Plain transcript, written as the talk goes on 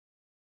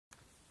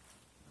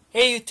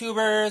Hey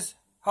YouTubers,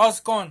 how's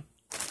it going?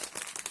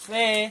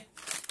 Today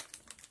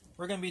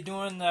we're gonna be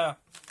doing the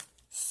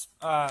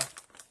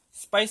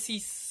spicy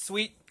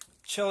sweet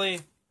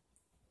chili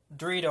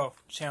Dorito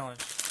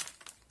challenge.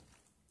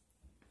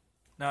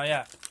 Now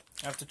yeah,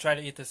 I have to try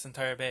to eat this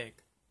entire bag.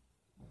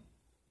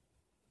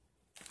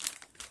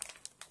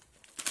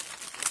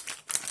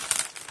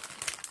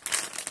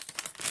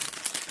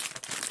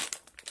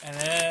 And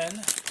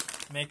then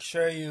make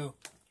sure you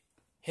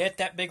hit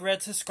that big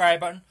red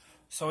subscribe button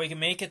so we can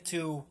make it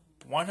to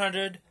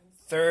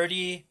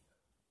 130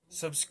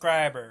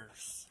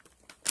 subscribers.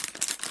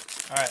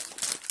 Alright,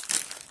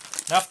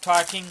 enough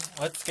talking,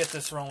 let's get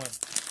this rolling.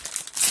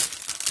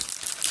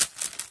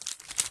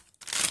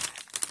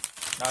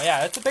 Now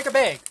yeah, it's a bigger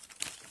bag.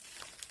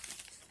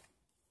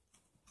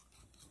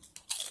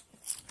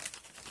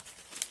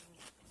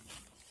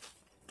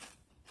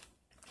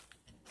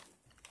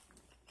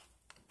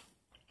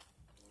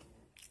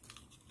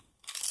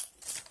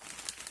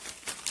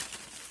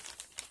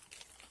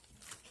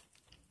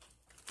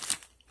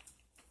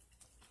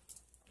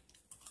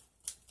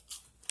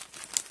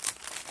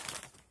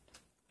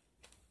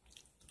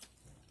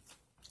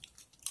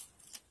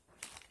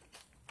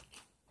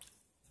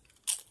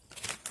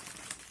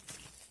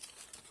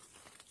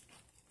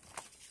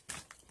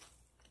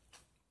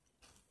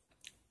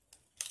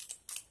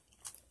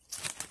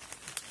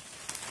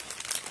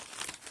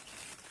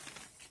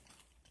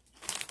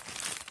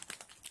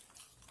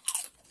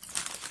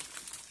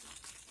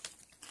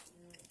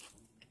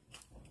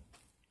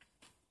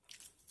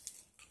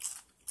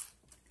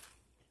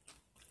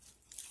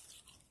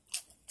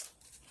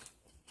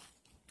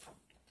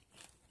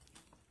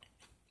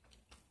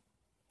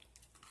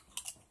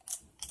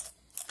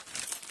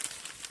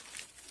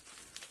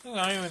 It's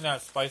not even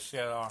that spicy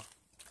at all.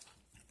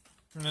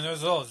 I mean,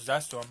 there's a little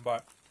zest to them,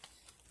 but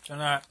they're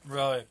not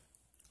really.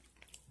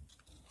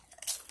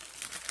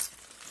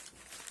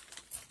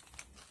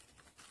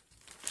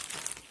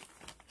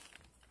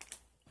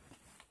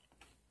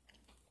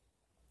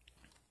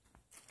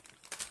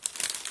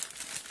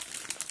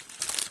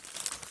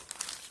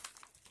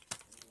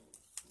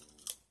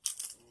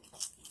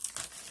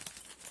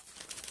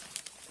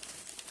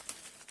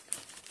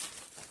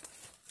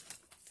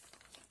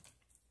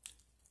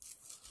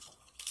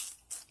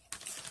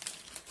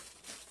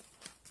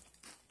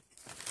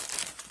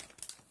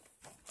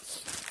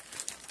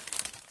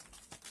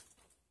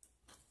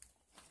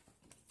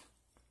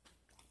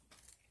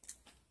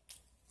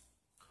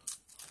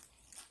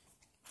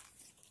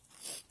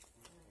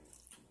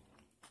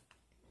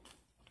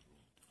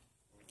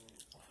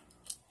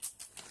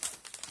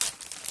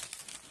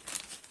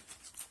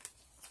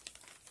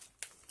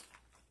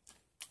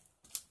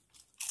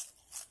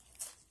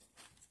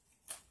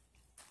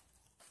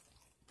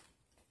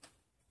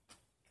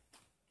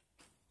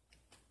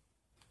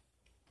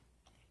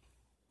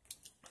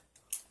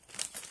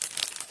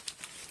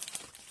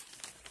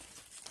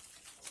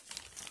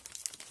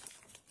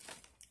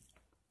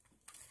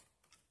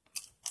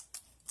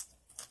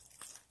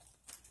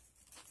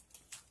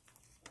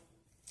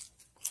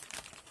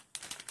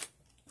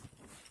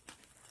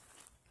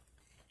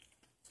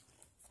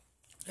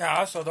 Yeah,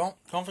 also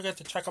don't forget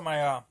to check out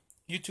my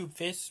YouTube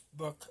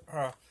Facebook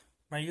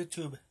my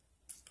YouTube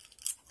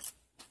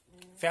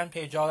fan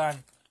page all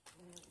on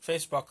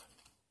Facebook.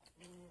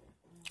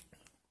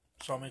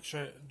 So make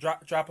sure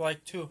drop a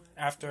like too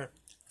after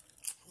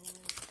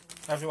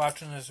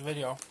watching this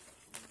video.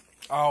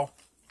 I'll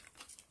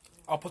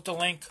put the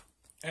link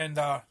in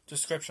the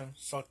description,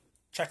 so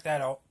check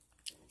that out.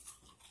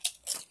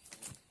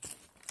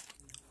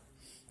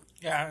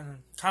 Yeah, and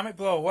comment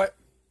below what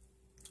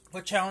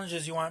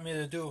challenges you want me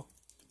to do,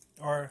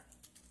 or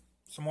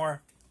some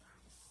more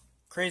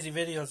crazy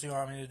videos you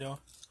want me to do.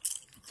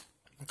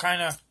 I'm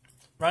kind of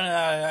running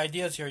out of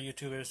ideas here,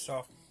 YouTubers,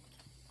 so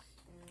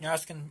I'm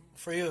asking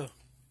for you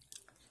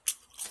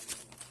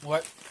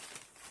what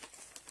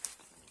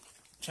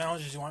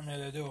challenges you want me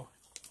to do.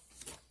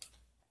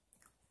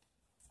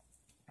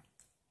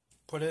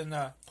 Put it in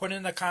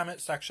the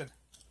comment section,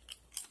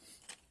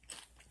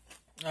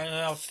 and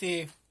I'll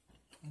see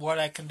what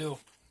I can do.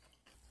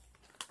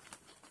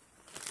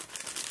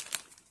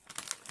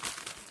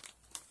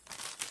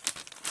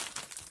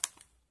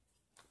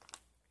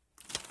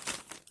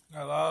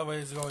 Got a lot of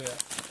ways to go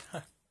yet.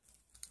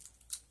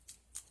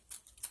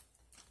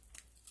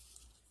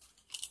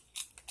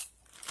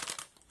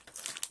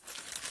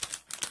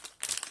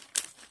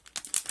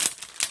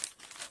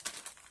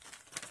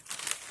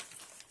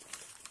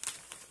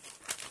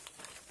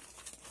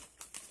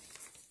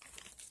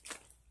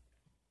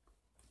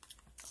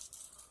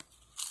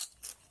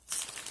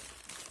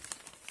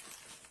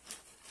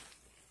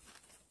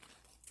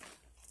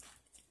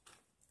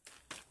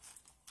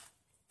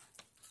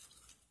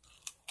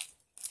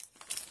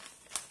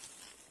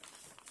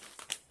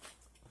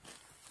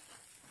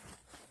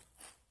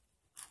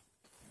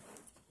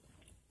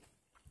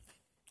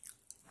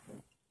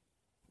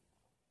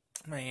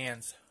 My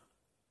hands.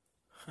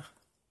 It's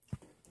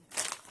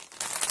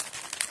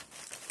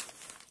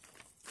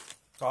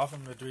all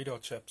from the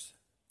Dorito chips.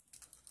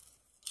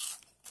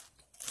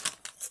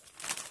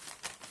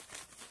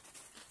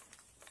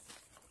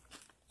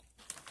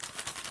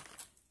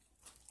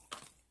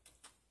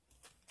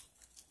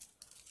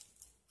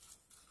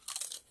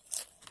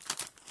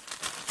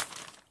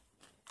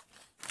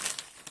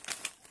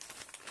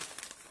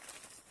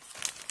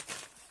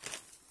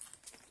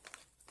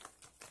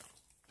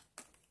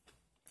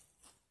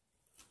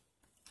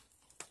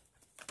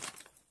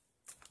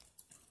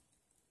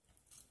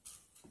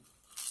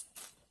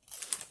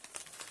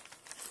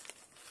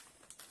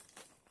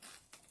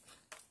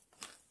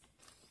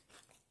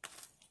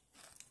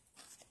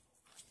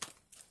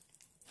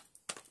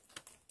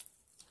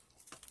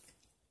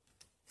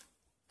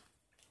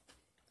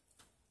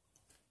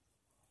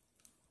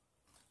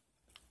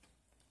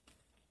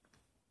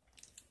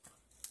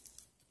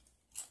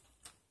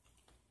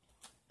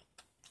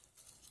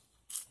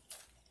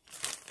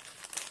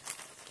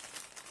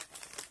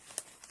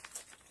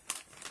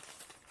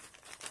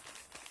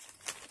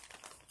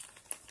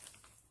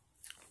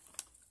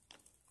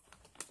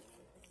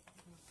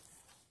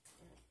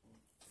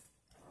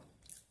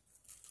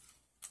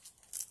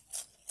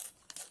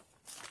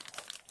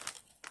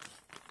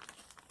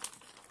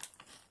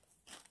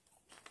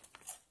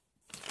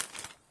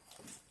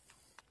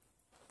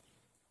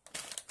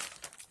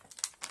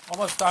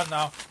 Almost done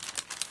now.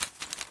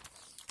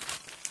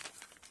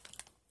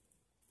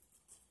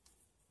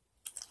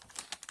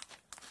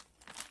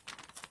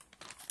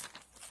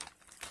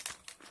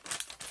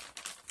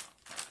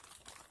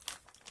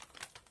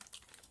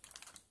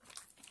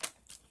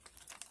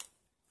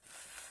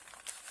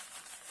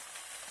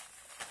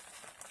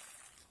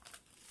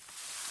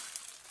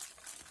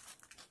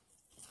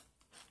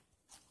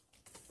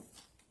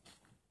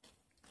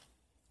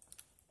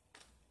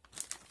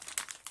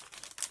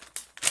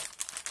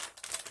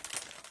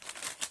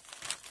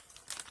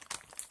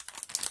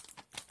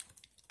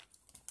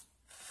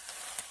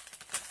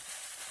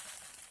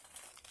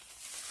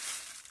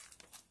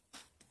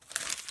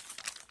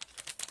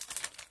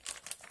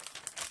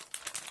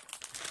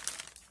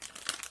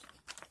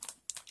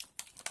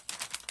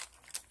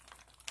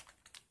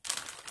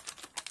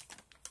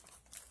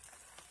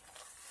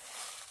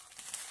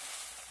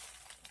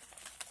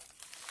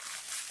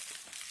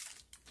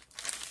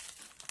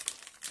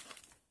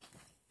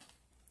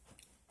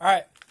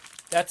 Alright,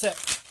 that's it.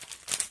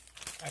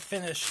 I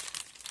finished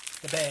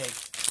the bag.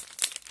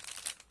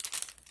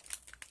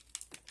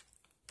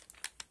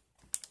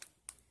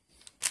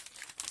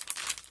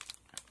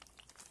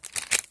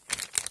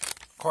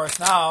 Of course,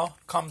 now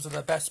comes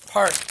the best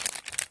part.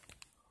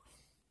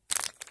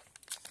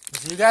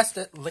 As you guessed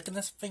it, licking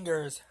his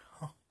fingers.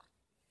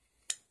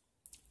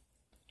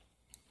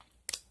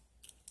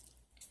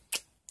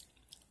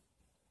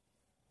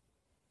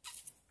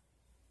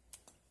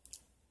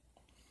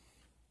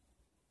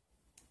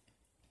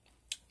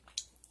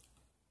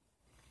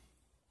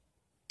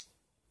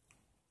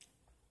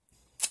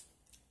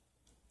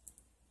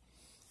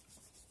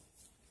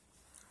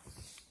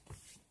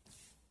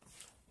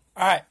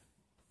 Alright,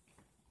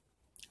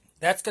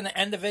 that's going to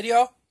end the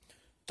video.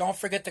 Don't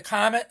forget to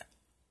comment,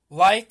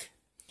 like,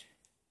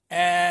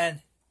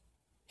 and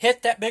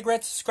hit that big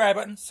red subscribe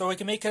button so we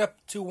can make it up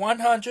to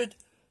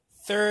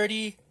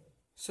 130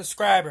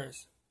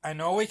 subscribers. I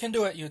know we can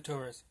do it,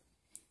 YouTubers.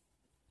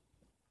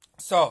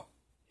 So,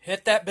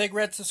 hit that big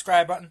red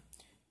subscribe button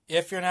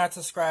if you're not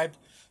subscribed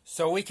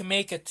so we can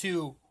make it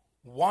to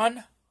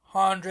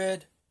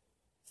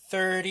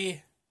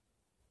 130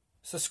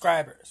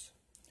 subscribers.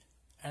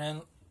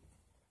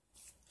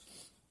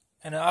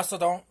 And also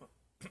don't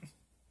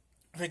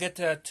forget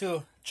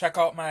to check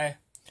out my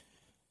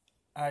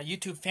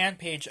YouTube fan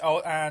page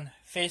out on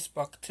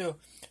Facebook too.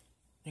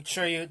 Make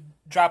sure you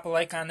drop a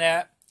like on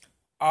that.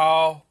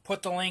 I'll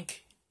put the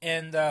link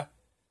in the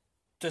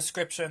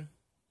description.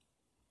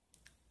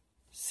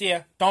 See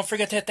ya. Don't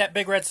forget to hit that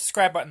big red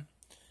subscribe button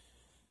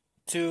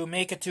to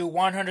make it to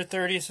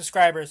 130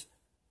 subscribers.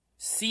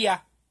 See ya.